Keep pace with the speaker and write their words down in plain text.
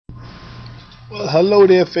Well, hello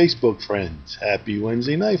there, Facebook friends. Happy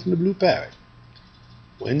Wednesday night from the Blue Parrot.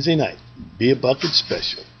 Wednesday night, beer bucket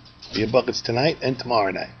special. Beer buckets tonight and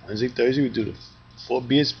tomorrow night. Wednesday, Thursday, we do the 4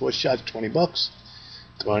 beers, 4 shots, $20.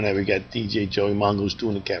 Tomorrow night, we got DJ Joey Mongo's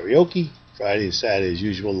doing the karaoke. Friday and Saturday, as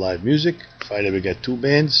usual, live music. Friday, we got 2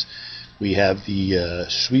 bands. We have the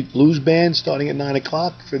Sweet Blues Band starting at 9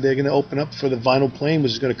 o'clock. They're going to open up for the Vinyl Plane,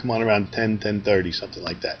 which is going to come on around 10:30, something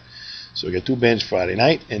like that. So we got 2 bands Friday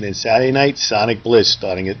night, and then Saturday night, Sonic Bliss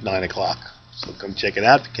starting at 9 o'clock. So come check it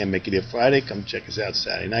out. If you can't make it here Friday, come check us out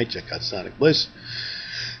Saturday night. Check out Sonic Bliss.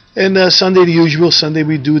 And Sunday, the usual. Sunday,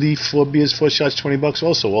 we do the 4 beers, 4 shots, $20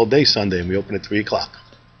 also, all day Sunday, and we open at 3 o'clock.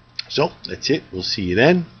 So that's it. We'll see you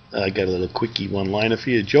then. I got a little quickie one-liner for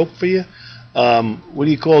you, a joke for you. What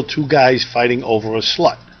do you call 2 guys fighting over a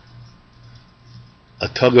slut? A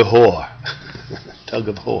tug of whore. Tug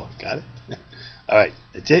of whore. Got it? All right.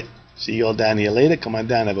 That's it. See you all down here later. Come on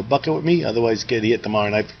down, have a bucket with me. Otherwise, get here tomorrow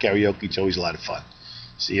night for karaoke. It's always a lot of fun.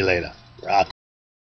 See you later. Rock.